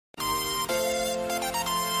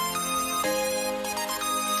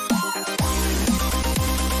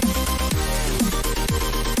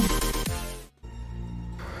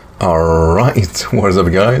Alright, what is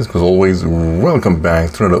up guys? As always, welcome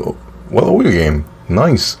back to another, a video game.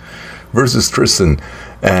 Nice. Versus Tristan.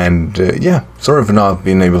 And yeah, sorry for not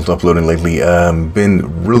being able to upload it lately.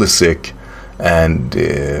 Been really sick. And,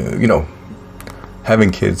 you know,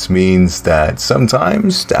 having kids means that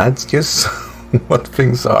sometimes that's just what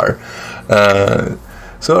things are.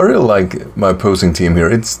 So I really like my posting team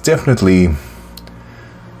here. It's definitely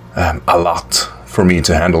a lot for me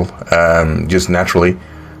to handle, just naturally.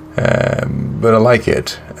 But I like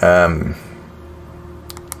it.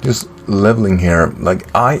 Just leveling here, like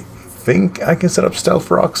I think I can set up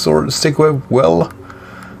stealth rocks or stick web well.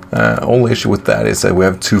 Only issue with that is that we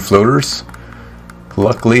have two floaters.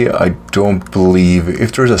 Luckily, I don't believe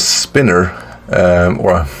if there's a spinner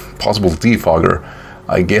or a possible defogger,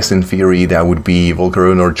 I guess in theory that would be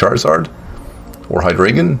Volcarona or Charizard or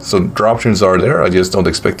Hydreigon. So the options are there. I just don't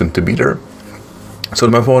expect them to be there. So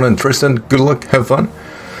to my opponent Tristan, good luck, have fun.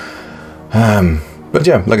 But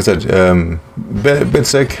yeah, like I said, bit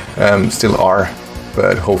sick, still are,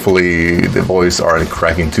 but hopefully the voice aren't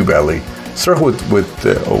cracking too badly. Start with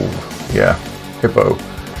oh yeah, Hippo.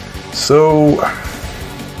 So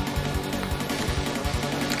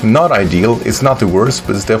not ideal. It's not the worst,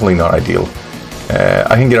 but it's definitely not ideal.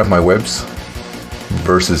 I can get off my webs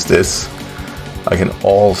versus this. I can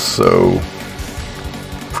also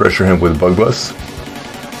pressure him with Bug Buzz.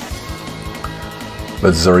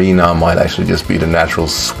 But Tsareena might actually just be the natural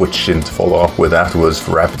switch in to follow up with afterwards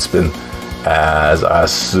for Rapid Spin, as I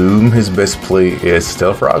assume his best play is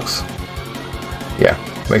Stealth Rocks. Yeah,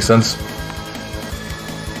 makes sense.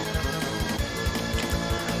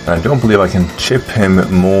 And I don't believe I can chip him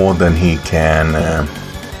more than he can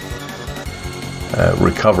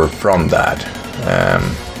recover from that.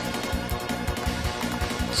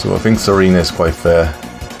 So I think Tsareena is quite fair.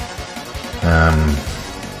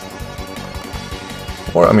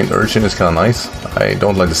 Or, I mean, Urchin is kind of nice. I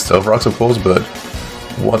don't like the Stealth Rocks, of course, but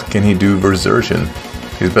what can he do versus Urchin?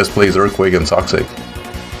 His best play is Earthquake and Toxic.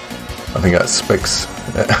 I think that Specs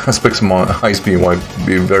High Speed might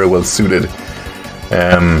be very well suited.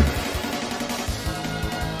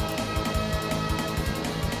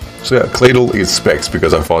 So yeah, Claydol is Specs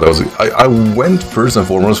because I thought that was... I went first and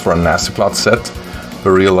foremost for a Nasty Plot set, but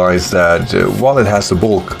realized that while it has the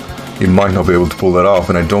bulk, you might not be able to pull that off,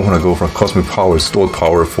 and I don't want to go for Cosmic Power, Stored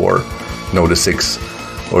Power for, you know, the 6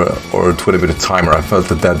 or 20-minute timer. I felt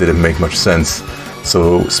that didn't make much sense.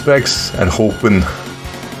 So Specs and hoping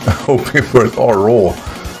for it all raw.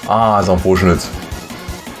 Ah, it's unfortunate.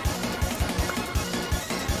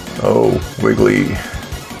 Oh, Wiggly.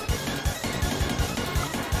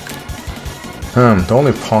 The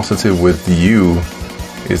only positive with you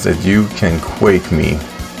is that you can Quake me.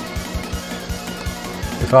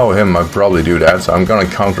 If I were him, I'd probably do that, so I'm gonna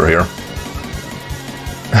counter here.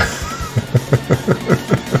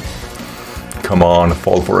 Come on,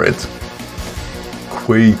 fall for it.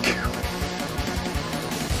 Quake.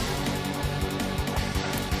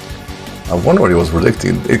 I wonder what he was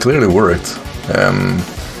predicting. It clearly worked.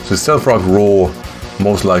 So Stealth Rock Raw,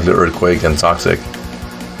 most likely Earthquake and Toxic.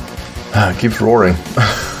 Keeps roaring.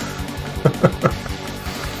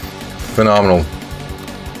 Phenomenal.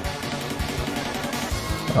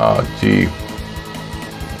 Oh, gee.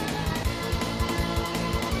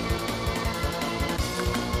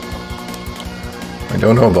 I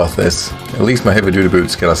don't know about this. At least my heavy duty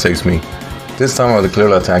boots kinda saves me. This time I was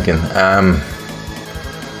clearly attacking.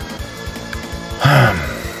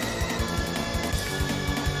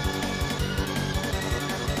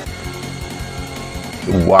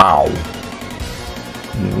 Wow.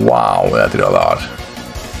 Wow, that did a lot.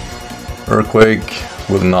 Earthquake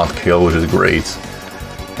will not kill, which is great.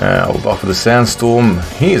 I'll buffer the Sandstorm.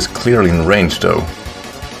 He is clearly in range though.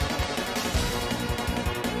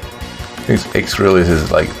 I think X-Drill is his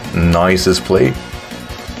like nicest play.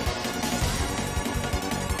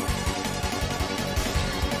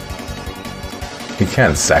 He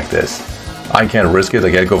can't sack this. I can't risk it. I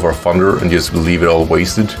can't go for a Thunder and just leave it all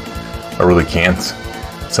wasted. I really can't.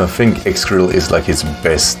 So I think X-Drill is like his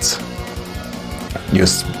best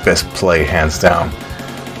play, hands down.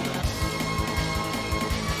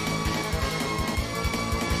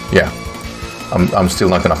 Yeah, I'm still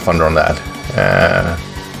not gonna Thunder on that.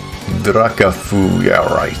 Drakafu, yeah,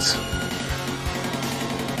 right.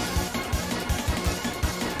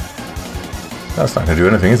 That's not gonna do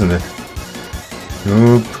anything, isn't it?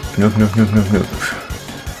 Nope, nope, nope, nope, nope, nope.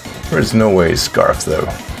 There's no way Scarf though.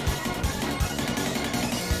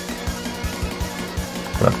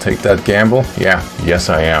 Gonna take that gamble? Yeah, yes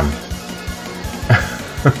I am.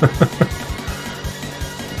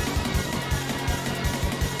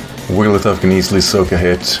 Wigglytuff can easily soak a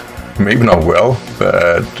hit. Maybe not well,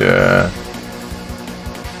 but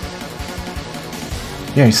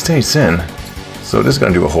yeah, he stays in. So this is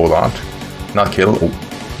gonna do a whole lot. Not kill. Oh.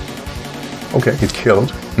 Okay, it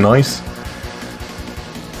killed. Nice.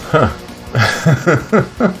 Huh.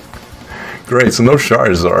 Great, so no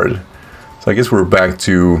Charizard. So I guess we're back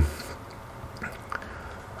to...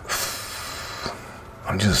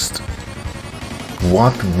 I'm just...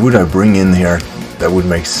 What would I bring in here that would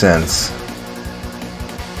make sense?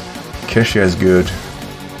 Kesha is good.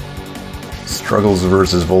 Struggles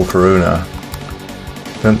versus Volcarona.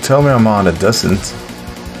 Don't tell me I'm on it doesn't.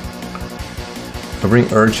 If I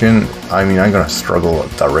bring Urchin, I mean I'm gonna struggle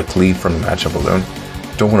directly from the matchup alone.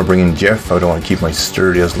 Don't want to bring in Jeff, I don't want to keep my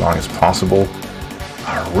sturdy as long as possible.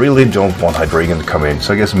 I really don't want Hydreigon to come in,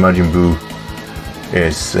 so I guess Majin Buu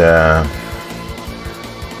is...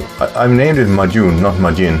 I've named it Majun, not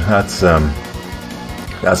Majin.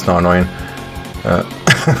 That's not annoying.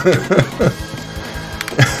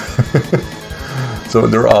 So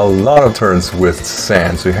there are a lot of turns with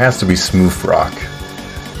sand, so it has to be Smooth Rock.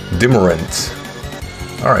 Dimmerant.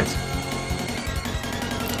 Alright.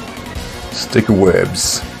 Sticker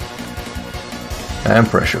webs. And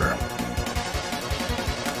pressure.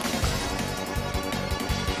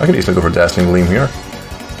 I can easily go for Dazzling Gleam here.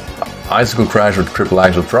 Icicle Crash with Triple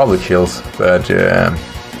Axle probably kills, but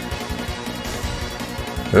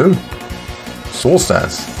ooh, Soul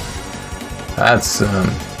Stance. That's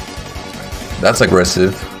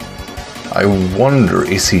aggressive. I wonder,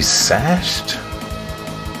 is he sashed?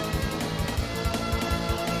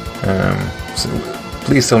 So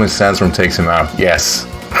please tell me Sandstorm takes him out. Yes.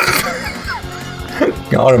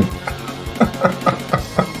 Got him.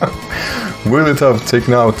 Wigglytuff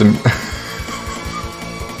taking out the...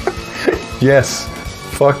 Yes.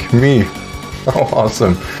 Fuck me. Oh,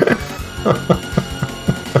 awesome.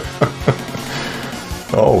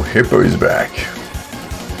 Oh, Hippo is back.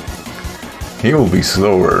 He will be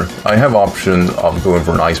slower. I have options of going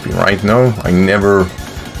for an Ice Beam, right? No, I never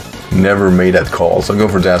made that call. So I'll go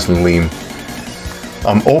for Dazzling Gleam.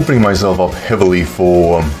 I'm opening myself up heavily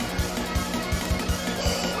for...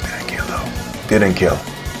 Oh, didn't kill though. Didn't kill.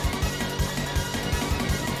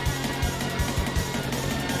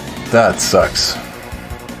 That sucks.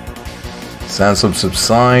 Sandstorm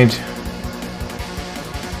subside.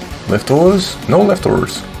 Leftovers? No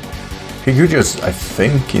leftovers. He could just, I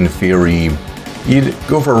think, in theory, either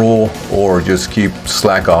go for a roll or just keep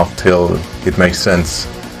slack off till it makes sense.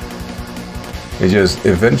 It just,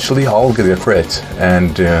 eventually I'll get a crit,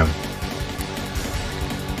 and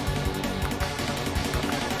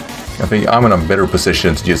I think I'm in a better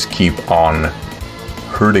position to just keep on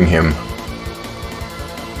hurting him.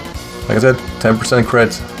 Like I said, 10%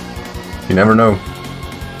 crit, you never know.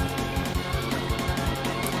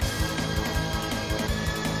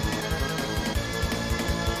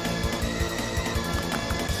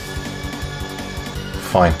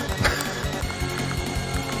 Fine.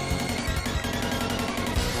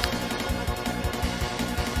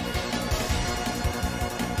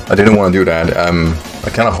 I didn't want to do that. I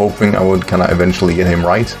kind of hoping I would kind of eventually get him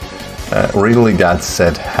right. Really, that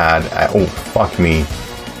set had... oh, fuck me.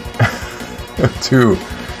 To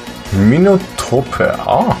Minotaur.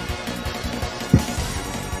 Ah.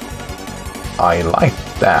 I like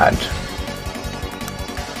that.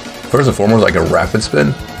 First and foremost, like a rapid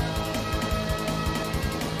spin.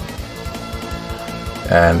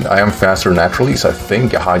 And I am faster naturally, so I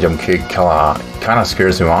think a high jump kick kind of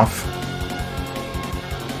scares him off.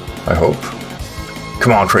 I hope.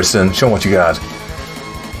 Come on, Tristan, show what you got.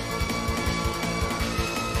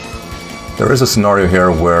 There is a scenario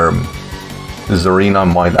here where Tsareena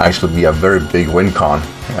might actually be a very big win con.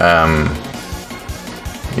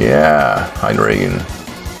 Yeah, Hydreigon.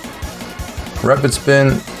 Rapid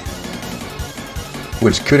spin,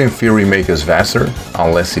 which could in theory make us faster,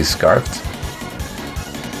 unless he's scarfed.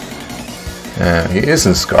 He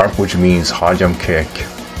isn't scarfed, which means high jump kick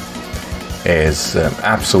is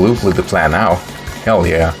absolutely the plan now. Hell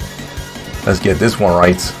yeah. Let's get this one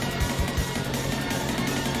right.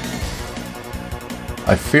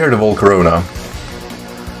 I fear the Volcarona,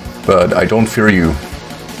 but I don't fear you.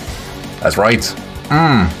 That's right.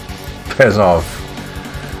 Piss off.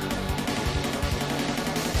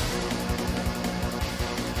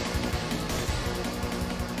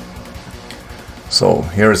 So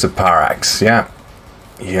here is a Parax. Yeah.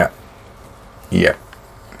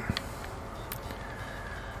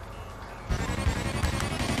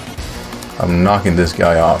 I'm knocking this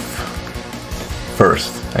guy off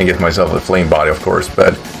first and get myself a flame body, of course,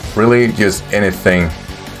 but really just anything.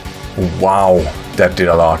 Wow, that did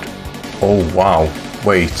a lot. Oh wow,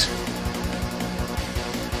 wait.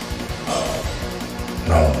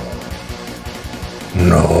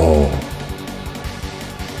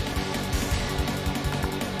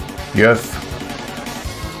 Wigglytuff.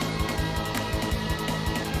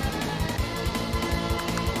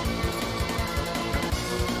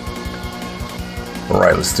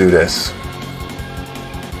 Alright, let's do this.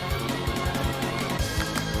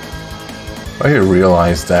 I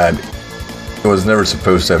realized that it was never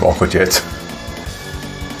supposed to have Aqua Jet.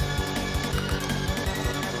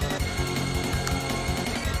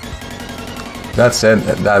 That said,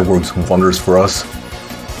 that works wonders for us.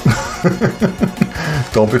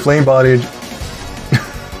 Don't be flame bodied.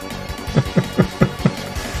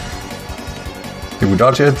 Did we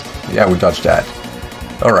dodge it? Yeah, we dodged that.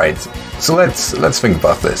 Alright, so let's think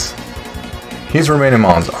about this. His remaining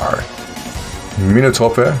mons are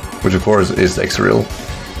Minotaur, which of course is X-Real,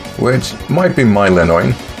 which might be mildly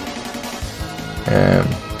annoying.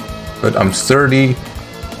 But I'm sturdy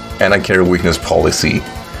and I carry weakness policy.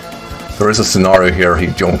 There is a scenario here he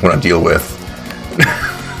don't want to deal with.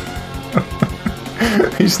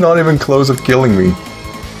 He's not even close at killing me.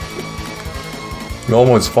 He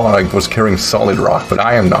almost thought I was carrying solid rock, but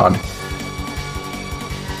I am not.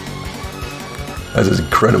 That is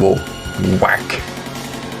incredible. Whack.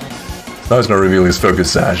 So now he's gonna reveal his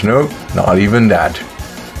focus sash. Nope, not even that.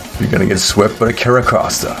 You're gonna get swept by a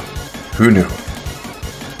Carracosta. Who knew?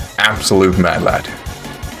 Absolute mad lad.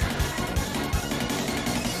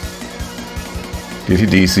 Did he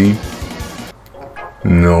DC?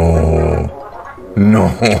 No. No.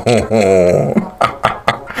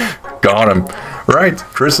 Got him. Right,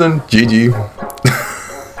 Tristan, GG.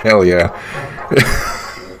 Hell yeah.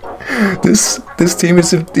 This team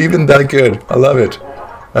isn't even that good. I love it.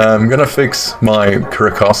 I'm gonna fix my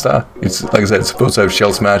Carracosta. It's, like I said, it's supposed to have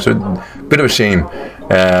Shell Smash. A bit of a shame.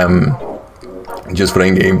 Just for the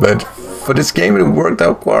in-game, but for this game it worked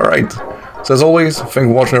out quite right. So as always, thank you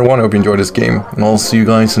for watching everyone. I hope you enjoyed this game, and I'll see you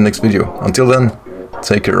guys in the next video. Until then,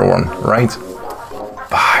 take care everyone, right?